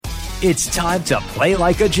It's time to play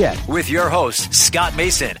like a Jet with your host, Scott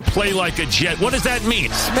Mason. Play like a Jet. What does that mean?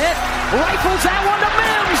 Smith rifles that one to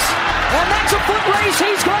Mims. And that's a foot race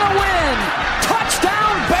he's going to win.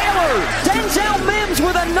 Touchdown Baylor. Denzel Mims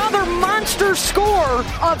with another monster score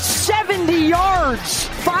of 70 yards.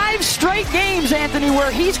 5 straight games, Anthony, where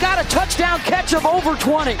he's got a touchdown catch of over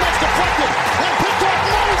 20. That's deflected and picked up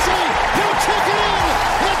Mosley. He'll take it in.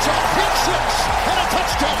 It's a pick six and a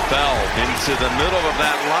touchdown. Bell into the middle of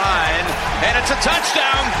that line, and it's a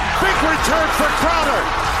touchdown. Big return for Crowder.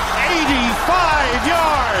 85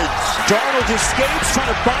 yards. Darnold escapes,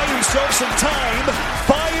 trying to buy himself some time.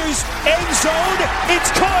 Fires, end zone.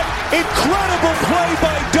 It's caught. Incredible play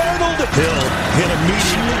by Darnold. Hill hit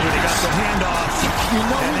immediately when he got the handoff. You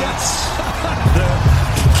know who that's? The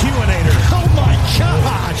Q-inator. Oh my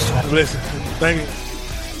gosh. Listen, thank you.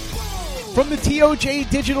 From the TOJ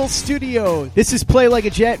Digital Studio, this is Play Like a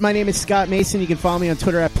Jet. My name is Scott Mason. You can follow me on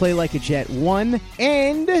Twitter at PlayLikeAJet1.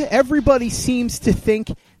 And everybody seems to think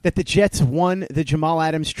that the Jets won the Jamal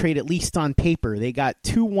Adams trade, at least on paper. They got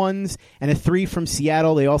 2 1s and a 3 from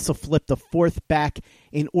Seattle. They also flipped a 4th back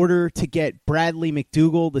in order to get Bradley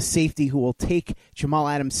McDougall, the safety who will take Jamal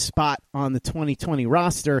Adams' spot on the 2020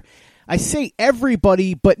 roster. I say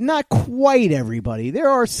everybody, but not quite everybody. There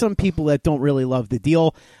are some people that don't really love the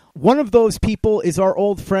deal. One of those people is our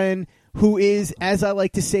old friend who is, as I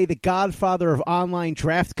like to say, the godfather of online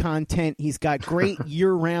draft content. He's got great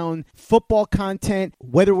year-round football content,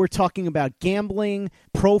 whether we're talking about gambling,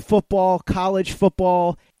 pro football, college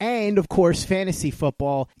football, and, of course, fantasy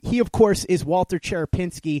football. He, of course, is Walter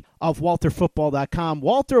Cherepinsky of WalterFootball.com.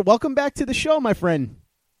 Walter, welcome back to the show, my friend.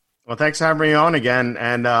 Well, thanks for having me on again.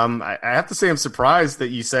 And I have to say I'm surprised that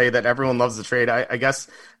you say that everyone loves the trade. I guess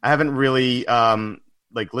I haven't really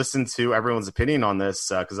listened to everyone's opinion on this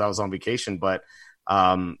because I was on vacation. But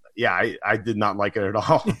I did not like it at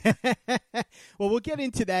all. Well, we'll get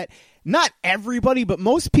into that. Not everybody, but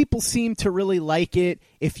most people seem to really like it.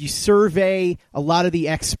 If you survey a lot of the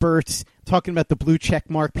experts, talking about the blue check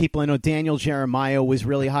mark people, I know Daniel Jeremiah was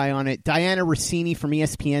really high on it. Diana Rossini from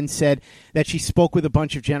ESPN said that she spoke with a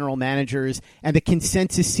bunch of general managers, and the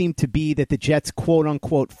consensus seemed to be that the Jets,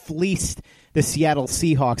 quote-unquote, fleeced the Seattle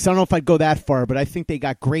Seahawks. I don't know if I'd go that far, but I think they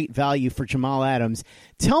got great value for Jamal Adams.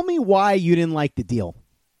 Tell me why you didn't like the deal.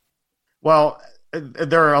 Well,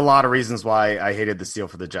 there are a lot of reasons why I hated this deal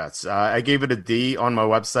for the Jets. I gave it a D on my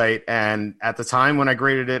website, and at the time when I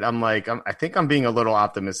graded it, I'm like, I think I'm being a little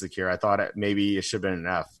optimistic here. I thought maybe it should have been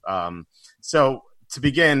an F. So to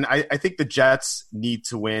begin, I think the Jets need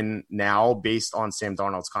to win now based on Sam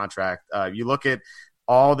Darnold's contract. You look at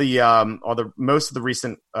all the most of the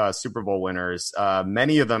recent Super Bowl winners,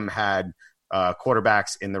 many of them had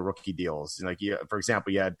quarterbacks in the rookie deals. For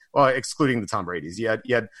example, you had, excluding the Tom Brady's, you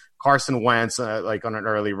had Carson Wentz on an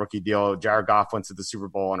early rookie deal. Jared Goff went to the Super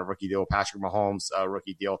Bowl on a rookie deal. Patrick Mahomes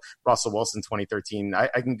rookie deal. Russell Wilson 2013. I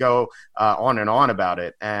can go on and on about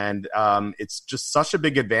it, and it's just such a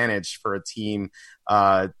big advantage for a team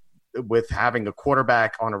with having a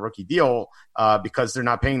quarterback on a rookie deal because they're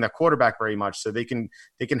not paying that quarterback very much, so they can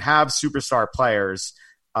have superstar players.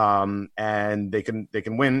 And they can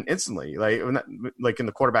win instantly, like in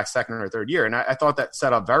the quarterback's second or third year. And I thought that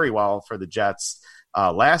set up very well for the Jets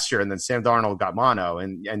last year. And then Sam Darnold got mono,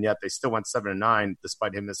 and yet they still went 7-9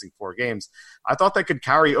 despite him missing 4 games. I thought that could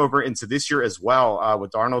carry over into this year as well,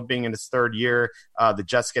 with Darnold being in his 3rd year, the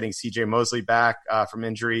Jets getting C.J. Mosley back from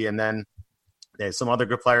injury, and then they have some other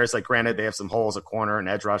good players. Like, granted, they have some holes at corner and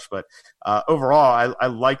edge rush, but overall, I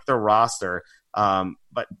like their roster.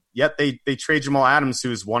 But yet they trade Jamal Adams,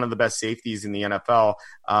 who's one of the best safeties in the NFL.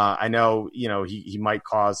 I know, he might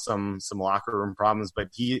cause some locker room problems, but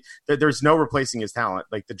there's no replacing his talent.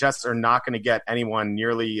 Like, the Jets are not going to get anyone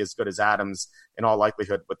nearly as good as Adams in all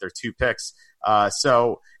likelihood with their 2 picks.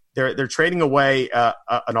 So they're trading away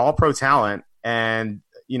an all-pro talent, and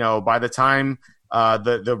by the time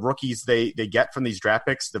the rookies they get from these draft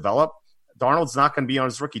picks develop, Darnold's not going to be on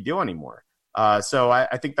his rookie deal anymore. So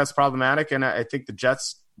I think that's problematic, and I think the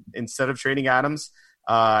Jets, instead of trading Adams,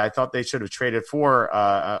 I thought they should have traded for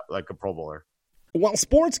like a Pro Bowler. While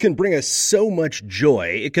sports can bring us so much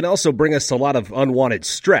joy, it can also bring us a lot of unwanted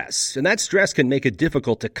stress, and that stress can make it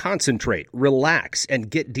difficult to concentrate, relax, and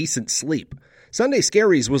get decent sleep. Sunday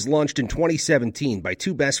Scaries was launched in 2017 by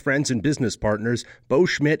 2 best friends and business partners, Bo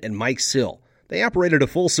Schmidt and Mike Sill. They operated a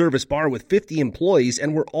full-service bar with 50 employees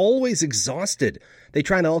and were always exhausted. They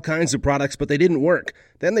tried all kinds of products, but they didn't work.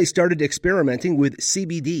 Then they started experimenting with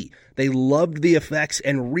CBD. They loved the effects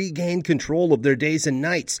and regained control of their days and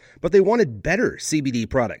nights, but they wanted better CBD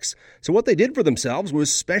products. So what they did for themselves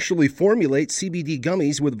was specially formulate CBD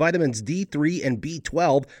gummies with vitamins D3 and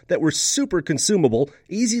B12 that were super consumable,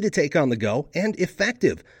 easy to take on the go, and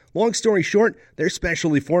effective. Long story short, their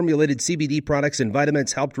specially formulated CBD products and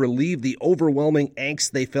vitamins helped relieve the overwhelming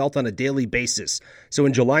angst they felt on a daily basis. So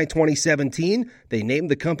in July 2017, they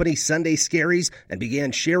named the company Sunday Scaries and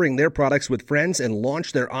began sharing their products with friends and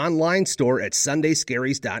launched their online store at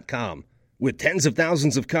sundayscaries.com. With tens of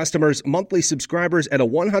thousands of customers, monthly subscribers, and a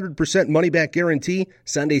 100% money-back guarantee,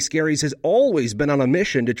 Sunday Scaries has always been on a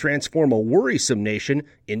mission to transform a worrisome nation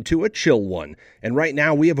into a chill one. And right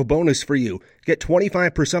now, we have a bonus for you. Get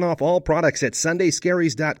 25% off all products at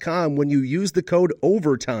sundayscaries.com when you use the code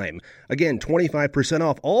OVERTIME. Again, 25%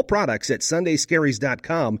 off all products at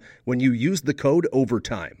sundayscaries.com when you use the code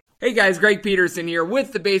OVERTIME. Hey guys, Greg Peterson here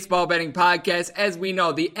with the Baseball Betting Podcast. As we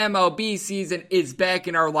know, the MLB season is back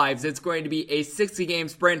in our lives. It's going to be a 60-game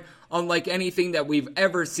sprint unlike anything that we've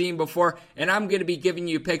ever seen before. And I'm going to be giving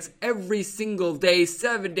you picks every single day,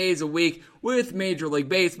 7 days a week with Major League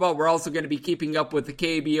Baseball. We're also going to be keeping up with the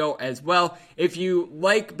KBO as well. If you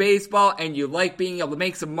like baseball and you like being able to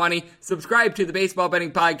make some money, subscribe to the Baseball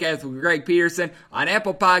Betting Podcast with Greg Peterson on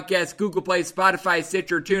Apple Podcasts, Google Play, Spotify,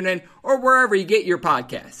 Stitcher, TuneIn, or wherever you get your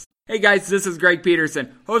podcasts. Hey guys, this is Greg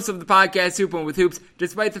Peterson, host of the podcast Hoopin' with Hoops.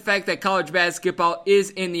 Despite the fact that college basketball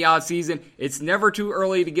is in the off-season, it's never too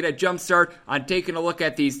early to get a jump start on taking a look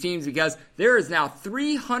at these teams because there is now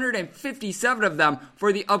 357 of them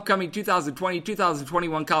for the upcoming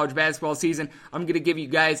 2020-2021 college basketball season. I'm going to give you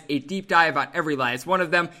guys a deep dive on every last one of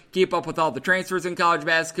them, keep up with all the transfers in college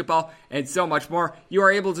basketball, and so much more. You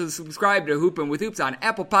are able to subscribe to Hoopin' with Hoops on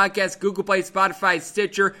Apple Podcasts, Google Play, Spotify,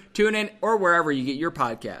 Stitcher, TuneIn, or wherever you get your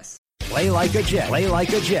podcasts. Play like a Jet. Play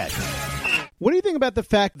like a Jet. What do you think about the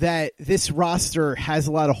fact that this roster has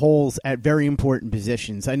a lot of holes at very important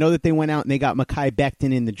positions? I know that they went out and they got Mekhi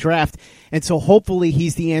Becton in the draft, and so hopefully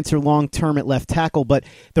he's the answer long-term at left tackle, but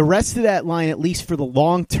the rest of that line, at least for the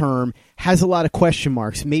long term, has a lot of question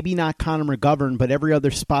marks. Maybe not Connor McGovern, but every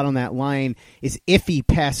other spot on that line is iffy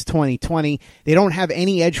past 2020. They don't have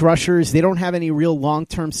any edge rushers. They don't have any real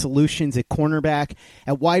long-term solutions at cornerback.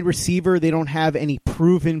 At wide receiver, they don't have any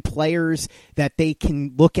proven players that they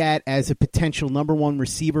can look at as a potential number one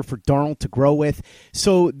receiver for Darnold to grow with.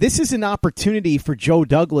 So this is an opportunity for Joe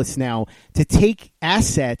Douglas now to take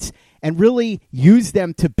assets and really use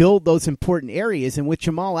them to build those important areas. And with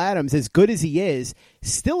Jamal Adams, as good as he is,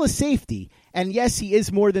 still a safety. And yes, he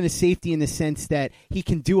is more than a safety in the sense that he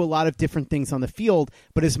can do a lot of different things on the field.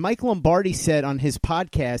 But as Mike Lombardi said on his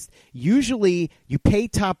podcast, usually you pay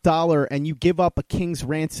top dollar and you give up a king's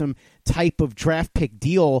ransom type of draft pick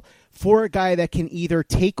deal for a guy that can either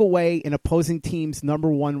take away an opposing team's number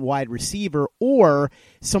one wide receiver or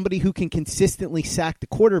somebody who can consistently sack the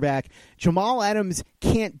quarterback. Jamal Adams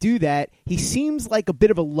can't do that. He seems like a bit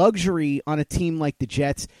of a luxury on a team like the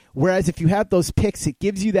Jets, whereas if you have those picks, it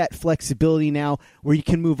gives you that flexibility now where you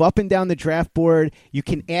can move up and down the draft board. You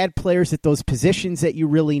can add players at those positions that you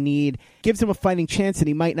really need. Gives him a fighting chance that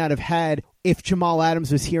he might not have had if Jamal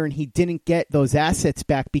Adams was here and he didn't get those assets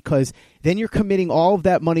back, because then you're committing all of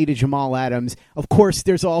that money to Jamal Adams. Of course,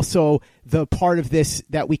 there's also the part of this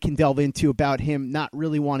that we can delve into about him not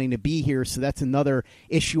really wanting to be here, so that's another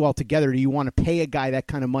issue altogether. Do you want to pay a guy that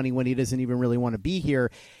kind of money when he doesn't even really want to be here?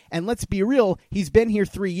 And let's be real, he's been here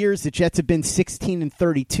 3 years. The Jets have been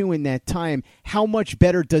 16-32 in that time. How much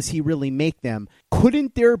better does he really make them?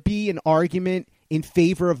 Couldn't there be an argument in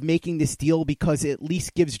favor of making this deal because it at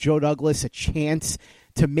least gives Joe Douglas a chance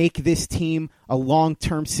to make this team a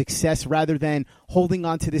long-term success rather than holding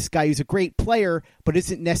on to this guy who's a great player but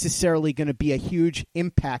isn't necessarily going to be a huge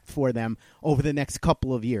impact for them over the next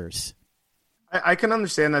couple of years? I can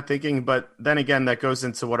understand that thinking, but then again, that goes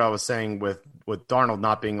into what I was saying with Darnold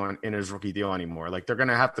not being in his rookie deal anymore. Like, they're going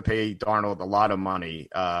to have to pay Darnold a lot of money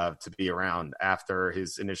to be around after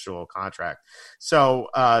his initial contract. So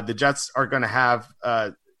the Jets are going to have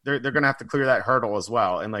they're going to have to clear that hurdle as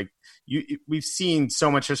well. And like we've seen so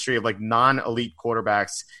much history of like non-elite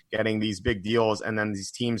quarterbacks getting these big deals, and then these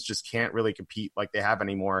teams just can't really compete like they have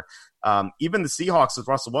anymore. Even the Seahawks with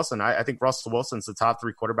Russell Wilson, I think Russell Wilson's the top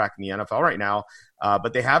 3 quarterback in the NFL right now,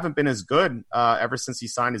 but they haven't been as good ever since he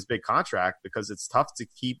signed his big contract because it's tough to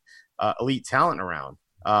keep elite talent around.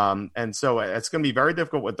 And so it's going to be very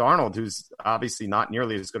difficult with Darnold, who's obviously not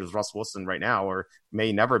nearly as good as Russell Wilson right now, or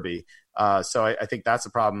may never be. So I think that's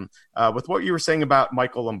a problem. With what you were saying about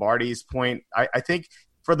Michael Lombardi's point, I think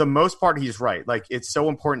for the most part, he's right. Like, it's so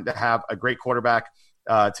important to have a great quarterback,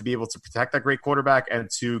 to be able to protect that great quarterback and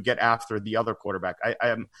to get after the other quarterback.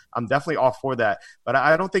 I'm definitely all for that, but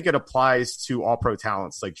I don't think it applies to all pro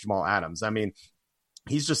talents like Jamal Adams. I mean,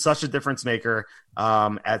 he's just such a difference maker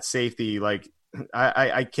at safety. Like,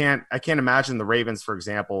 I can't imagine the Ravens, for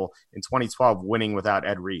example, in 2012 winning without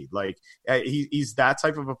Ed Reed. Like, he's that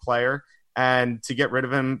type of a player, and to get rid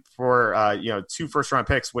of him for 2 first-round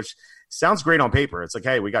picks, which sounds great on paper. It's like,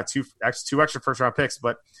 hey, we got two extra first-round picks,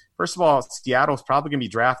 but first of all, Seattle's probably going to be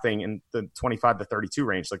drafting in the 25 to 32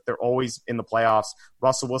 range. Like, they're always in the playoffs.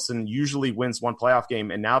 Russell Wilson usually wins one playoff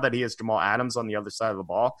game, and now that he has Jamal Adams on the other side of the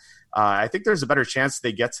ball, I think there's a better chance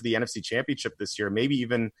they get to the NFC Championship this year, maybe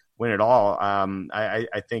even win it all. I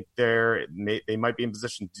think they might be in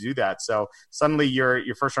position to do that. So suddenly your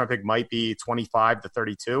first-round pick might be 25 to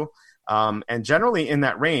 32, and generally in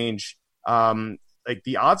that range, like,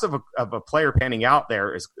 the odds of a player panning out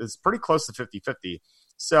there is pretty close to 50-50.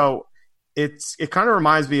 So it kind of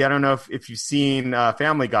reminds me, I don't know if you've seen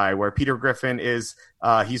Family Guy, where Peter Griffin is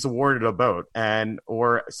he's awarded a boat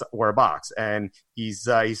or a box, and he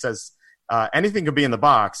says anything could be in the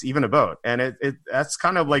box, even a boat, and that's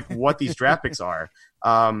kind of like what these draft picks are.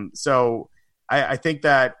 So I think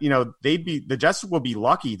that the Jets will be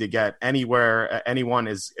lucky to get anyone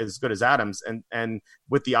as good as Adams, and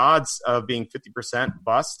with the odds of being 50%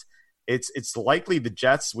 bust, it's likely the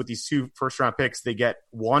Jets, with these 2 first-round picks, they get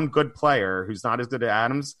one good player who's not as good as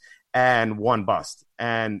Adams and one bust.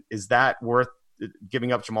 And is that worth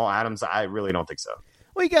giving up Jamal Adams? I really don't think so.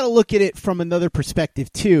 Well, you got to look at it from another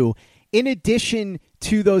perspective too. In addition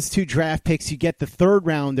to those 2 draft picks, you get the 3rd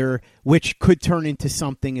rounder, which could turn into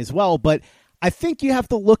something as well. But I think you have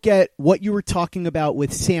to look at what you were talking about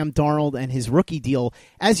with Sam Darnold and his rookie deal.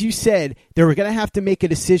 As you said, they were going to have to make a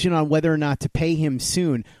decision on whether or not to pay him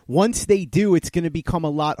soon. Once they do, it's going to become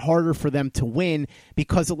a lot harder for them to win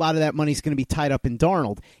because a lot of that money is going to be tied up in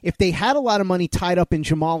Darnold. If they had a lot of money tied up in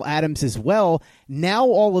Jamal Adams as well, now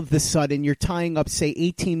all of a sudden you're tying up, say,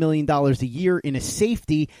 $18 million a year in a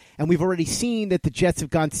safety, and we've already seen that the Jets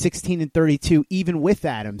have gone 16-32 even with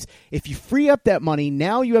Adams. If you free up that money,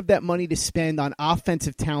 now you have that money to spend on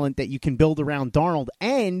offensive talent that you can build around Darnold,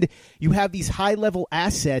 and you have these high-level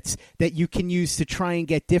assets that you can use to try and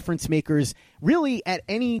get difference makers really at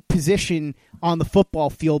any position on the football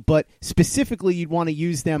field, but specifically you'd want to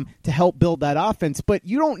use them to help build that offense. But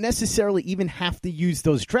you don't necessarily even have to use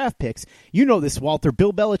those draft picks. You know this, Walter.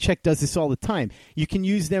 Bill Belichick does this all the time. You can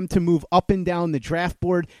use them to move up and down the draft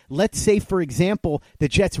board. Let's say, for example, the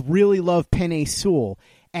Jets really love Penei Sewell,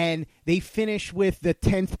 and they finish with the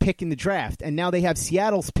 10th pick in the draft, and now they have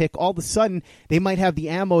Seattle's pick. All of a sudden, they might have the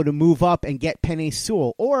ammo to move up and get Penei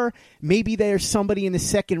Sewell. Or maybe there's somebody in the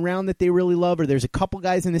 2nd round that they really love, or there's a couple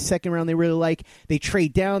guys in the 2nd round they really like. They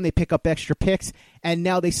trade down, they pick up extra picks, and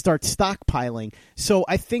now they start stockpiling. So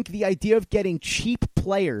I think the idea of getting cheap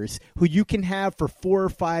players who you can have for 4 or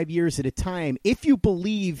 5 years at a time, if you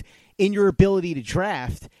believe in your ability to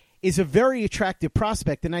draft, is a very attractive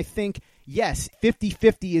prospect. And I think, yes,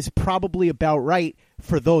 50-50 is probably about right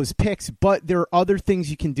for those picks, but there are other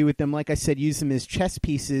things you can do with them. Like I said, use them as chess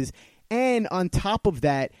pieces. And on top of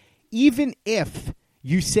that, even if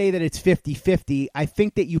you say that it's 50-50, I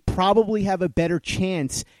think that you probably have a better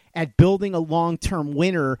chance at building a long-term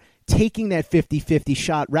winner taking that 50-50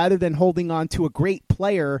 shot rather than holding on to a great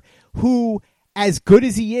player who, as good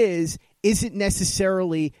as he is, isn't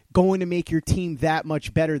necessarily going to make your team that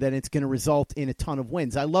much better that it's going to result in a ton of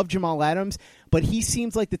wins. I love Jamal Adams, but he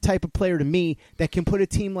seems like the type of player to me that can put a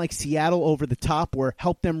team like Seattle over the top or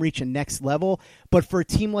help them reach a next level. But for a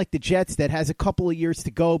team like the Jets that has a couple of years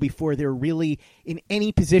to go before they're really in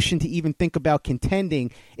any position to even think about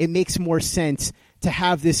contending, it makes more sense to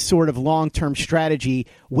have this sort of long-term strategy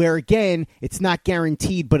where, again, it's not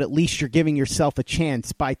guaranteed, but at least you're giving yourself a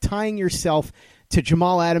chance by tying yourself to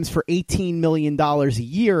Jamal Adams for $18 million a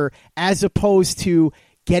year, as opposed to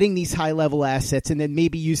getting these high-level assets and then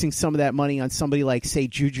maybe using some of that money on somebody like, say,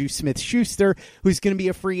 Juju Smith-Schuster, who's going to be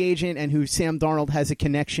a free agent and who Sam Darnold has a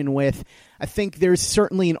connection with. I think there's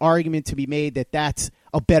certainly an argument to be made that that's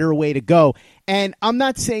a better way to go. And I'm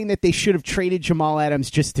not saying that they should have traded Jamal Adams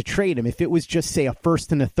just to trade him. If it was just, say, a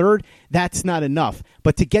first and a third, that's not enough.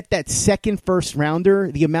 But to get that second first rounder,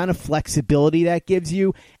 the amount of flexibility that gives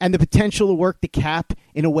you and the potential to work the cap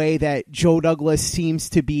in a way that Joe Douglas seems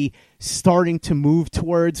to be starting to move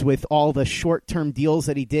towards with all the short-term deals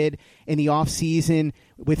that he did in the offseason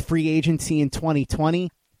with free agency in 2020,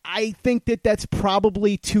 I think that that's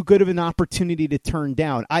probably too good of an opportunity to turn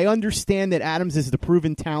down. I understand that Adams is the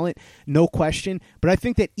proven talent, no question, but I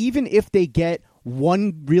think that even if they get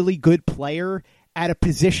one really good player at a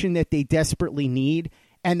position that they desperately need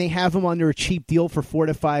and they have him under a cheap deal for 4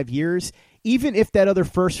 to 5 years, even if that other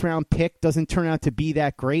first-round pick doesn't turn out to be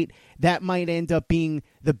that great, that might end up being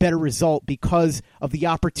the better result because of the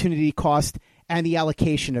opportunity cost and the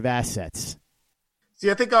allocation of assets. See,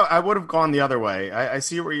 I think I would have gone the other way. I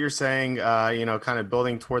see what you're saying, kind of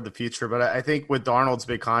building toward the future. But I think with Darnold's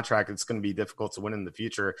big contract, it's going to be difficult to win in the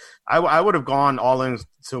future. I would have gone all in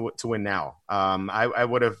to win now. I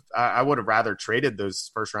would have rather traded those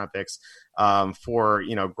first round picks for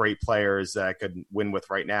great players that I could win with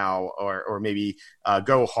right now, or maybe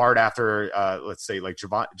go hard after let's say like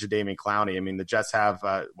Jadeveon Clowney. I mean, the Jets have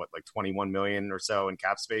like $21 million or so in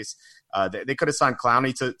cap space. They could have signed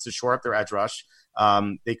Clowney to shore up their edge rush.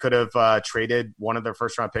 They could have traded one of their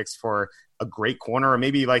first round picks for a great corner, or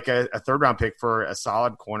maybe like a third round pick for a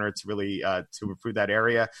solid corner to really to improve that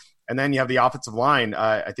area. And then you have the offensive line.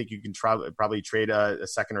 I think you can probably trade a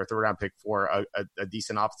second or third round pick for a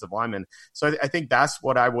decent offensive lineman. So I think that's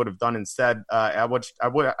what I would have done instead.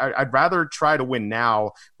 I'd rather try to win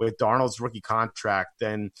now with Darnold's rookie contract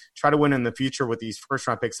than try to win in the future with these first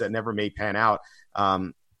round picks that never may pan out.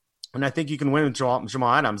 And I think you can win with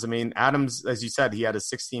Jamal Adams. I mean, Adams, as you said, he had a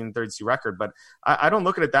 16-32 record, but I don't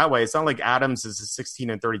look at it that way. It's not like Adams is a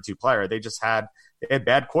 16-32 player. They had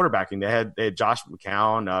bad quarterbacking. They had Josh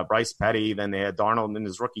McCown, Bryce Petty. Then they had Darnold in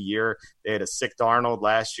his rookie year. They had a sick Darnold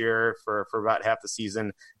last year for about half the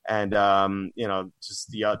season. And, just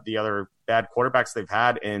the other bad quarterbacks they've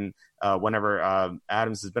had in whenever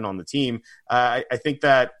Adams has been on the team. I think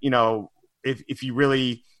that, if you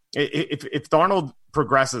really – if Darnold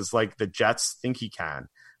progresses like the Jets think he can,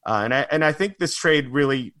 and I think this trade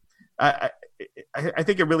really, I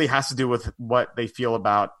think it really has to do with what they feel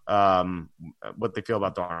about Darnold.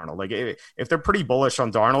 Like if they're pretty bullish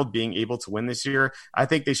on Darnold being able to win this year, I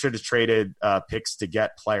think they should have traded picks to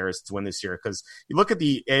get players to win this year. Because you look at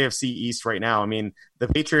the AFC East right now. I mean, the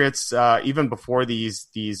Patriots, even before these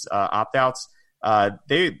opt outs,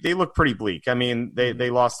 they look pretty bleak. I mean, they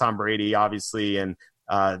lost Tom Brady obviously, and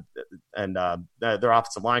their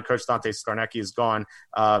offensive line coach Dante Scarnecchia is gone.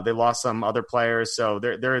 They lost some other players, so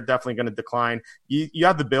they're definitely going to decline. You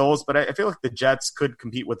have the Bills, but I feel like the Jets could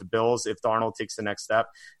compete with the Bills if Darnold takes the next step.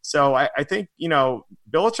 So I think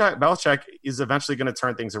Belichick is eventually going to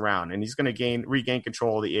turn things around, and he's going to regain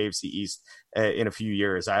control of the AFC East in a few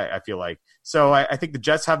years. I feel like so. I think the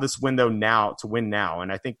Jets have this window now to win now,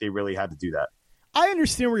 and I think they really had to do that. I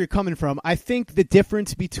understand where you're coming from. I think the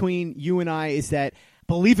difference between you and I is that,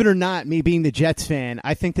 believe it or not, me being the Jets fan,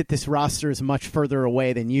 I think that this roster is much further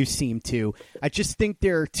away than you seem to. I just think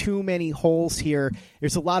there are too many holes here.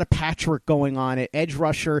 There's a lot of patchwork going on at edge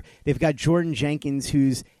rusher. They've got Jordan Jenkins,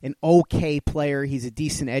 who's an okay player. He's a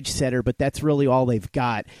decent edge setter, but that's really all they've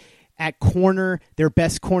got. At corner, their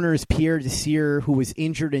best corner is Pierre Desir, who was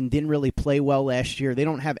injured and didn't really play well last year. They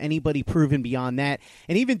don't have anybody proven beyond that.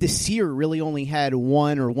 And even Desir really only had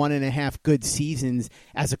 1 or 1.5 good seasons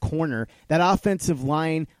as a corner. That offensive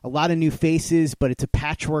line, a lot of new faces, but it's a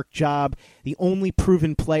patchwork job. The only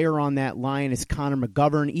proven player on that line is Connor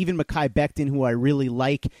McGovern. Even Mekhi Becton, who I really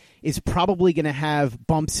like, is probably going to have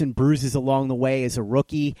bumps and bruises along the way as a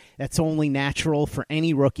rookie. That's only natural for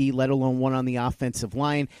any rookie, let alone one on the offensive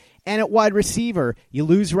line. And at wide receiver, you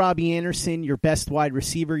lose Robbie Anderson, your best wide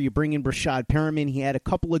receiver. You bring in Brashad Perriman. He had a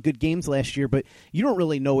couple of good games last year, but you don't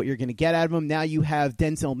really know what you're going to get out of him. Now you have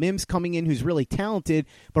Denzel Mims coming in, who's really talented.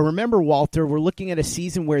 But remember, Walter, we're looking at a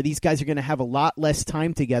season where these guys are going to have a lot less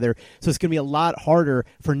time together, so it's going to be a lot harder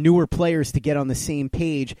for newer players to get on the same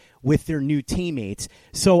page with their new teammates.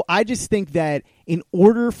 So I just think that in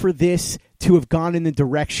order for this to have gone in the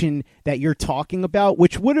direction that you're talking about,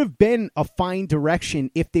 which would have been a fine direction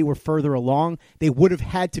if they were further along, they would have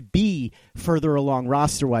had to be further along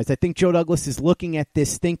roster-wise. I think Joe Douglas is looking at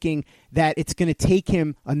this thinking that it's going to take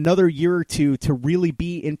him another year or two to really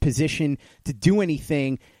be in position to do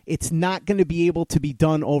anything. It's not going to be able to be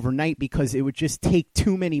done overnight because it would just take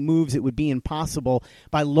too many moves. It would be impossible.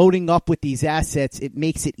 By loading up with these assets, it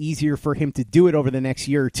makes it easier for him to do it over the next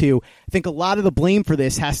year or two. I think a lot of the blame for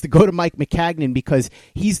this has to go to Mike Maccagnan because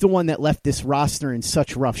he's the one that left this roster in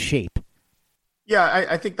such rough shape. Yeah,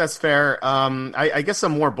 I think that's fair. I guess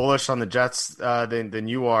I'm more bullish on the Jets than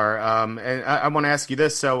you are. And I want to ask you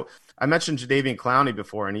this. So I mentioned Jadeveon Clowney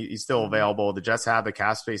before, and he's still available. The Jets have the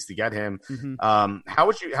cap space to get him. How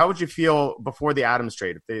would you feel before the Adams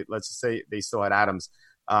trade? If let's just say they still had Adams,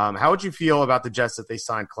 how would you feel about the Jets if they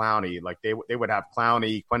signed Clowney? Like they would have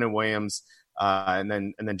Clowney, Quentin Williams, and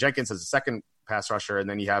then Jenkins as a second pass rusher, and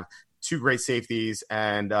then you have two great safeties,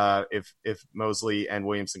 and if Mosley and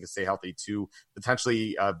Williamson can stay healthy, two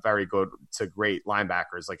potentially very good to great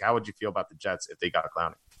linebackers. Like, how would you feel about the Jets if they got a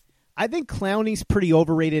Clowney? I think Clowney's pretty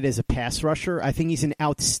overrated as a pass rusher. I think he's an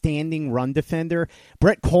outstanding run defender.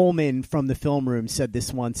 Brett Coleman from the film room said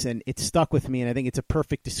this once, and it stuck with me, and I think it's a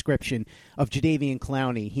perfect description of Jadeveon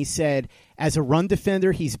Clowney. He said, as a run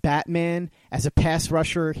defender, he's Batman. As a pass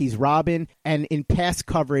rusher, he's Robin. And in pass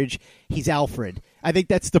coverage, he's Alfred. I think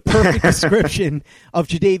that's the perfect description of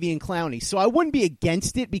Jadeveon Clowney. So I wouldn't be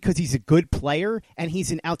against it because he's a good player and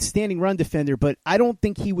he's an outstanding run defender, but I don't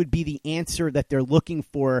think he would be the answer that they're looking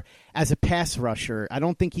for as a pass rusher. I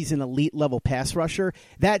don't think he's an elite level pass rusher.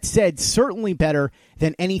 That said, certainly better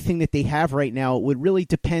than anything that they have right now. It would really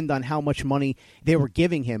depend on how much money they were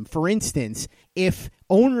giving him. For instance, if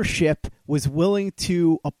ownership was willing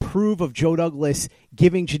to approve of Joe Douglas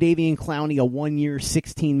giving Jadeveon Clowney a 1-year,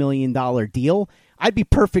 $16 million deal, I'd be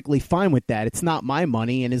perfectly fine with that. It's not my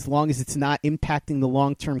money, and as long as it's not impacting the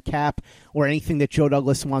long-term cap or anything that Joe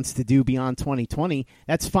Douglas wants to do beyond 2020,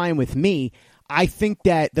 that's fine with me. I think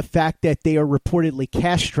that the fact that they are reportedly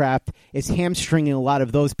cash-strapped is hamstringing a lot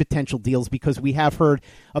of those potential deals because we have heard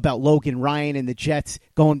about Logan Ryan and the Jets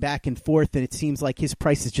going back and forth, and it seems like his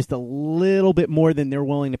price is just a little bit more than they're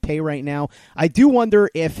willing to pay right now. I do wonder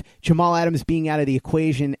if Jamal Adams being out of the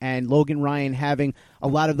equation and Logan Ryan having a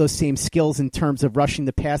lot of those same skills in terms of rushing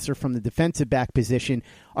the passer from the defensive back position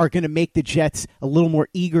are going to make the Jets a little more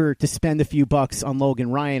eager to spend a few bucks on Logan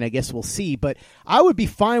Ryan. I guess we'll see. But I would be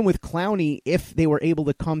fine with Clowney if they were able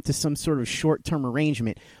to come to some sort of short-term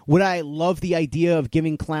arrangement. Would I love the idea of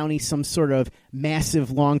giving Clowney some sort of massive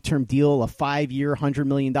long-term deal, a 5-year, $100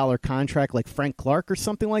 million contract like Frank Clark or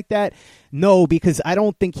something like that? No, because I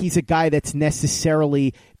don't think he's a guy that's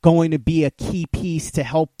necessarily going to be a key piece to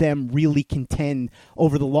help them really contend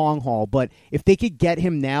over the long haul. But if they could get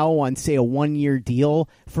him now on, say, a 1-year deal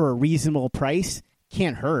for a reasonable price,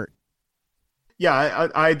 can't hurt. Yeah,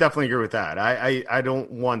 I definitely agree with that. I don't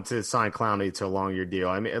want to sign Clowney to a long-year deal.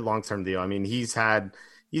 I mean, a long-term deal. I mean, he's had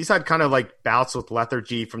kind of like bouts with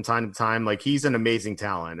lethargy from time to time. Like, he's an amazing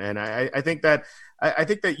talent, and I think that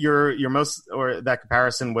your most, or that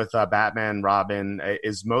comparison with Batman Robin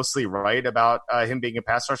is mostly right about him being a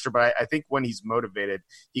pass rusher. But I think when he's motivated,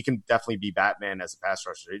 he can definitely be Batman as a pass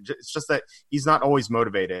rusher. It's just that he's not always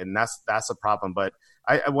motivated, and that's a problem. But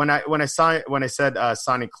when I said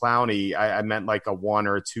signing Clowney, I meant like a 1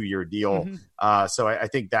 or 2 year deal. So I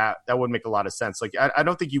think that would make a lot of sense. Like, I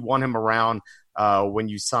don't think you want him around when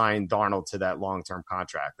you sign Darnold to that long-term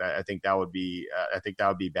contract. I think that would be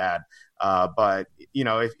bad. But you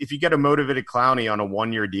know, if you get a motivated Clowney on a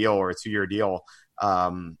 1-year deal or a 2-year deal,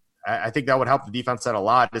 I think that would help the defense out a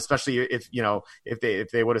lot, especially if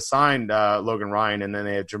they would have signed Logan Ryan and then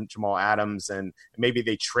they had Jamal Adams and maybe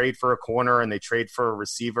they trade for a corner and they trade for a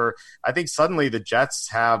receiver. I think suddenly the Jets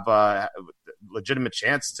have a legitimate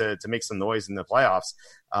chance to make some noise in the playoffs.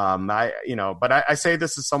 But I say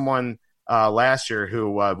this is someone last year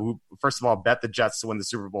who first of all bet the Jets to win the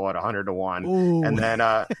Super Bowl at 100-1. Ooh. And then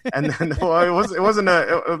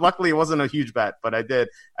well, luckily it wasn't a huge bet, but I did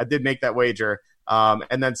make that wager.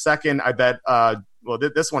 And then second, I bet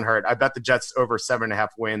this one hurt. I bet the Jets over 7.5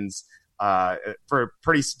 wins for a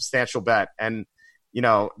pretty substantial bet. And you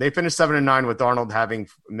know, they finished 7-9 with Darnold having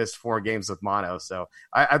missed 4 games with mono. So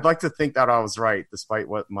I'd like to think that I was right, despite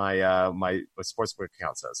what my sportsbook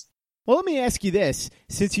account says. Well, let me ask you this.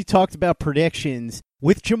 Since you talked about predictions,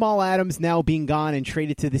 with Jamal Adams now being gone and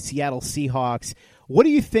traded to the Seattle Seahawks, what do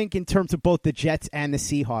you think in terms of both the Jets and the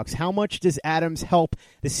Seahawks? How much does Adams help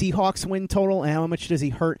the Seahawks win total, and how much does he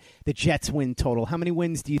hurt the Jets win total? How many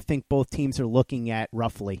wins do you think both teams are looking at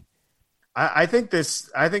roughly? I think this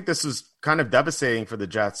is kind of devastating for the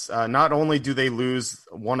Jets. Not only do they lose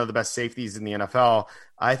one of the best safeties in the NFL,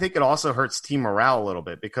 I think it also hurts team morale a little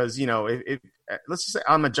bit because, you know, let's just say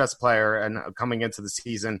I'm a Jets player and coming into the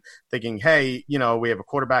season thinking, hey, you know, we have a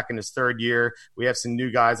quarterback in his 3rd year. We have some new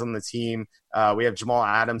guys on the team. We have Jamal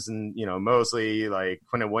Adams and, you know, Mosley, like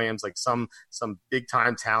Quentin Williams, like some big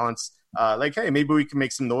time talents. Like, hey, maybe we can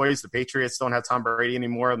make some noise. The Patriots don't have Tom Brady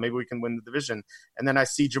anymore. Maybe we can win the division. And then I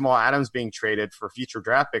see Jamal Adams being traded for future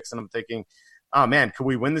draft picks, and I'm thinking, oh man, could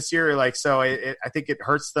we win this year? Like, so I think it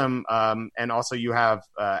hurts them. And also you have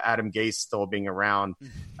Adam Gase still being around.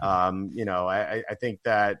 I think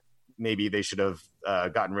that maybe they should have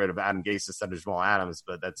gotten rid of Adam Gase instead of Jamal Adams,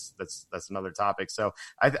 but that's another topic. So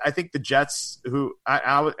I think the Jets, who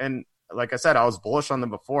and like I said, I was bullish on them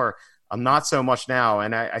before. I'm not so much now,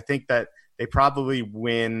 and I think that they probably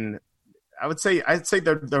win. I'd say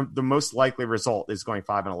the most likely result is going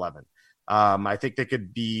 5-11. I think they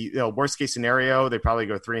could be, worst case scenario, they probably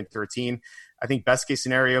go 3-13. I think best case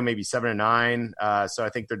scenario, maybe 7-9. So I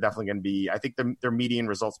think they're definitely going to be, I think their median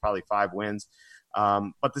results probably 5 wins.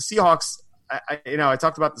 But the Seahawks, I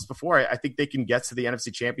talked about this before. I think they can get to the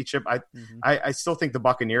NFC Championship. I still think the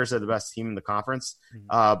Buccaneers are the best team in the conference,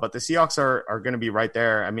 but the Seahawks are going to be right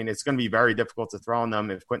there. I mean, it's going to be very difficult to throw on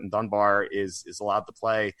them if Quentin Dunbar is allowed to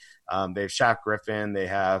play. They have Shaq Griffin, they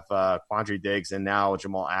have Quandre Diggs, and now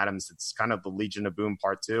Jamal Adams. It's kind of the Legion of Boom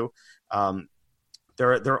Part 2.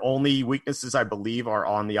 Their only weaknesses, I believe, are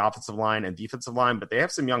on the offensive line and defensive line, but they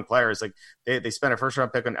have some young players. Like they spent a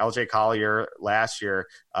first-round pick on LJ Collier last year,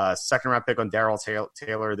 second-round pick on Darrell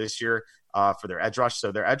Taylor this year for their edge rush.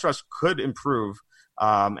 So their edge rush could improve.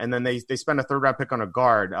 And then they spent a third-round pick on a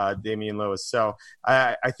guard, Damian Lewis. So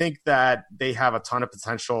I think that they have a ton of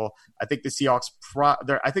potential. I think the Seahawks,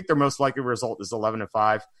 I think their most likely result is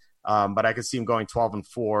 11-5. But I could see them going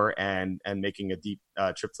 12-4 and making a deep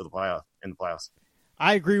trip to the playoffs.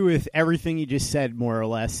 I agree with everything you just said, more or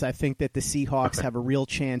less. I think that the Seahawks have a real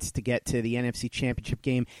chance to get to the NFC Championship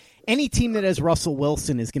game. Any team that has Russell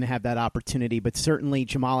Wilson is going to have that opportunity, but certainly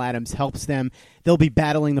Jamal Adams helps them. They'll be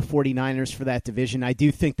battling the 49ers for that division. I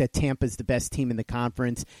do think that Tampa's the best team in the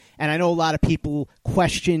conference, and I know a lot of people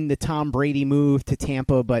question the Tom Brady move to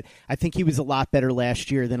Tampa, but I think he was a lot better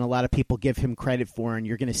last year than a lot of people give him credit for, and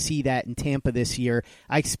you're going to see that in Tampa this year.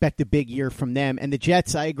 I expect a big year from them. And the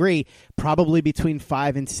Jets, I agree, probably between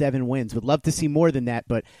 5 and 7 wins. Would love to see more than that,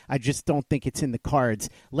 but I just don't think it's in the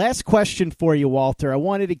cards. Last question for you, Walter. I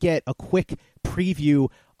wanted to get a quick preview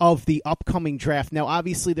of the upcoming draft. Now,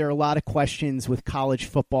 obviously, there are a lot of questions with college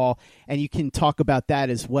football, and you can talk about that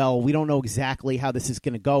as well. We don't know exactly how this is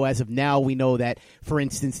going to go. As of now, we know that, for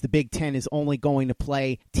instance, the Big Ten is only going to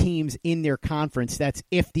play teams in their conference. That's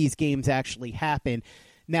if these games actually happen.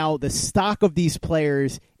 Now, the stock of these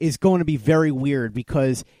players is going to be very weird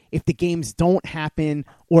because if the games don't happen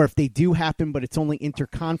or if they do happen but it's only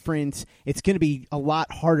interconference, it's going to be a lot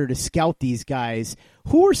harder to scout these guys.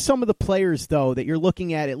 Who are some of the players, though, that you're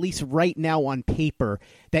looking at least right now on paper,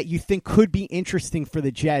 that you think could be interesting for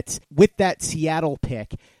the Jets with that Seattle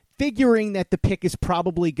pick, figuring that the pick is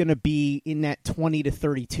probably going to be in that 20 to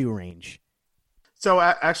 32 range? So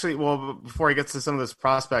actually, well, before I get to some of those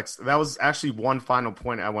prospects, that was actually one final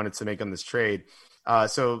point I wanted to make on this trade.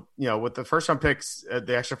 So, with the first-round picks,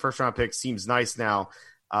 the extra first-round pick seems nice now.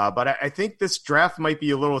 But I think this draft might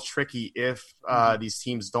be a little tricky if these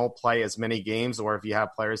teams don't play as many games or if you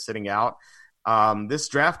have players sitting out. This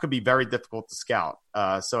draft could be very difficult to scout.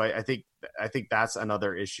 So I think that's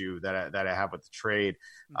another issue that I have with the trade.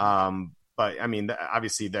 But, I mean,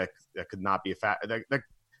 obviously that could not be a factor.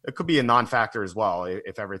 It could be a non-factor as well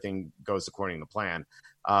if everything goes according to plan.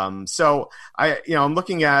 So I'm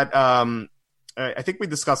looking at. I think we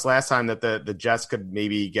discussed last time that the Jets could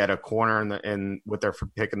maybe get a corner in with their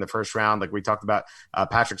pick in the first round. Like we talked about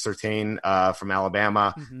Patrick Surtain from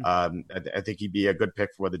Alabama. I think he'd be a good pick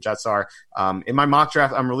for where the Jets are. In my mock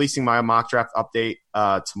draft, I'm releasing my mock draft update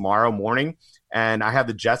tomorrow morning. And I have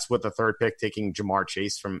the Jets with the third pick taking Jamar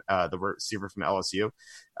Chase from the receiver from LSU.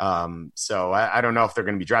 So I don't know if they're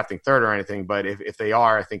going to be drafting third or anything, but if they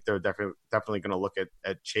are, I think they're definitely going to look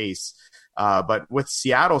at Chase. But with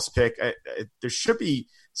Seattle's pick, there should be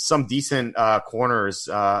some decent corners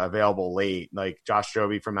available late, like Josh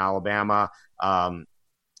Jobe from Alabama.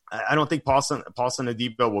 I don't think Paulson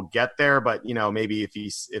Adebo will get there, but maybe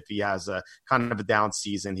if he has a kind of a down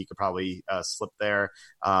season, he could probably slip there.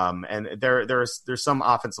 And there's some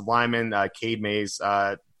offensive linemen, Cade Mays,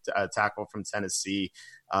 tackle from Tennessee.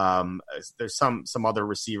 There's some other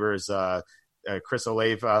receivers, Chris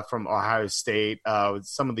Olave from Ohio State,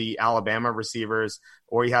 some of the Alabama receivers,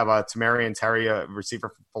 or you have Tamarian Terry, a receiver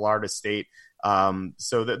from Florida State.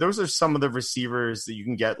 So those are some of the receivers that you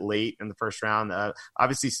can get late in the first round.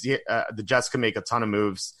 Obviously, the Jets can make a ton of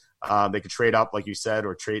moves. They could trade up, like you said,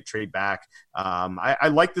 or trade back. I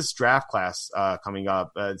like this draft class coming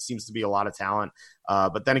up. It seems to be a lot of talent.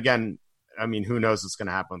 But then again, I mean, who knows what's going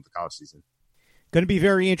to happen with the college season? Going to be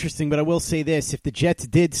very interesting, but I will say this. If the Jets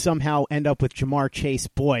did somehow end up with Jamar Chase,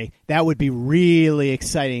 boy, that would be really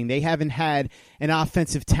exciting. They haven't had an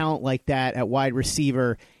offensive talent like that at wide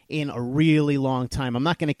receiver in a really long time. I'm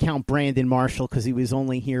not going to count Brandon Marshall because he was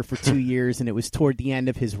only here for 2 years and it was toward the end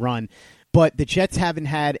of his run. But the Jets haven't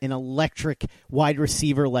had an electric wide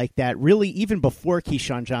receiver like that, really, even before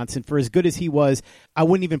Keyshawn Johnson. For as good as he was, I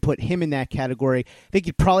wouldn't even put him in that category. I think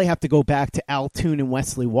you'd probably have to go back to Al Toon and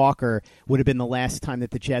Wesley Walker would have been the last time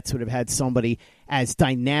that the Jets would have had somebody as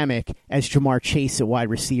dynamic as Jamar Chase at wide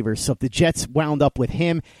receiver. So if the Jets wound up with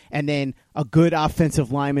him and then a good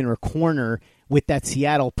offensive lineman or corner with that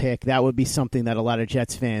Seattle pick, that would be something that a lot of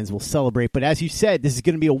Jets fans will celebrate. But as you said, this is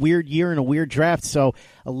going to be a weird year and a weird draft, so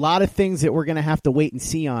a lot of things that we're going to have to wait and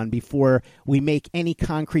see on before we make any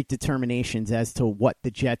concrete determinations as to what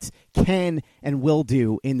the Jets can and will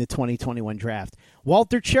do in the 2021 draft.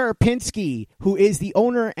 Walter Cherepinsky, who is the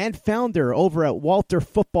owner and founder over at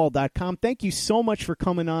walterfootball.com. Thank you so much for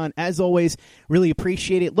coming on. As always, really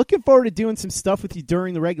appreciate it. Looking forward to doing some stuff with you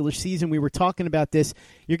during the regular season. We were talking about this.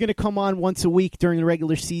 You're going to come on once a week during the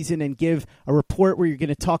regular season and give a report where you're going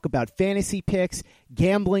to talk about fantasy picks,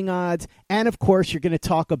 gambling odds, and of course, you're going to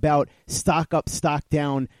talk about stock up, stock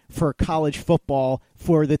down for college football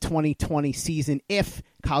for the 2020 season, if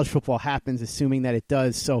college football happens, assuming that it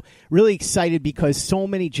does. So really excited because so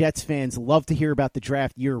many Jets fans love to hear about the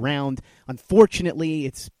draft year-round. Unfortunately,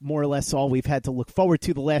 it's more or less all we've had to look forward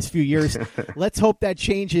to the last few years. Let's hope that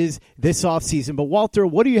changes this offseason. But Walter,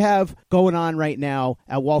 what do you have going on right now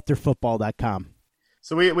at walterfootball.com?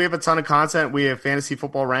 So we have a ton of content. We have fantasy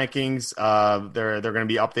football rankings. They're going to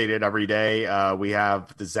be updated every day. We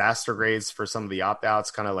have disaster grades for some of the opt-outs,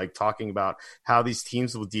 kind of like talking about how these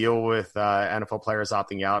teams will deal with NFL players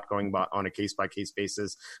opting out, going on a case-by-case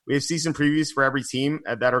basis. We have season previews for every team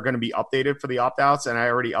that are going to be updated for the opt-outs, and I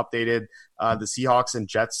already updated the Seahawks and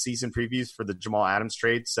Jets season previews for the Jamal Adams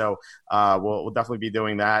trade. So we'll definitely be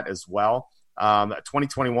doing that as well.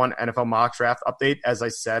 2021 NFL mock draft update, as I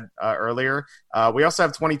said earlier. We also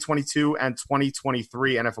have 2022 and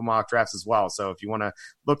 2023 NFL mock drafts as well. So if you want to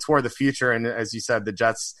look toward the future, and as you said, the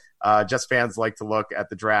Jets fans like to look at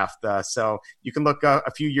the draft. So you can look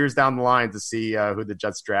a few years down the line to see who the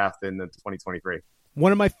Jets draft in 2023.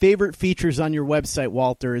 One of my favorite features on your website,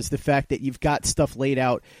 Walter, is the fact that you've got stuff laid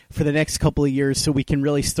out for the next couple of years so we can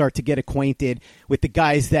really start to get acquainted with the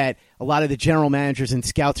guys that a lot of the general managers and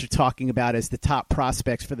scouts are talking about as the top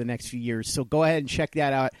prospects for the next few years. So go ahead and check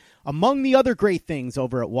that out, among the other great things,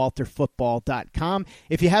 over at walterfootball.com.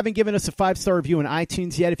 If you haven't given us a 5-star review on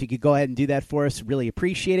iTunes yet, if you could go ahead and do that for us, really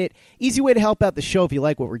appreciate it. Easy way to help out the show if you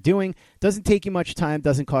like what we're doing. Doesn't take you much time,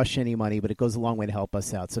 doesn't cost you any money, but it goes a long way to help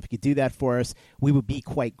us out. So if you could do that for us, we would be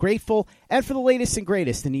quite grateful. And for the latest and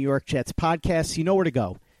greatest in New York Jets podcasts, you know where to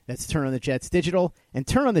go. That's Turn on the Jets Digital and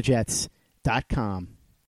turnonthejets.com.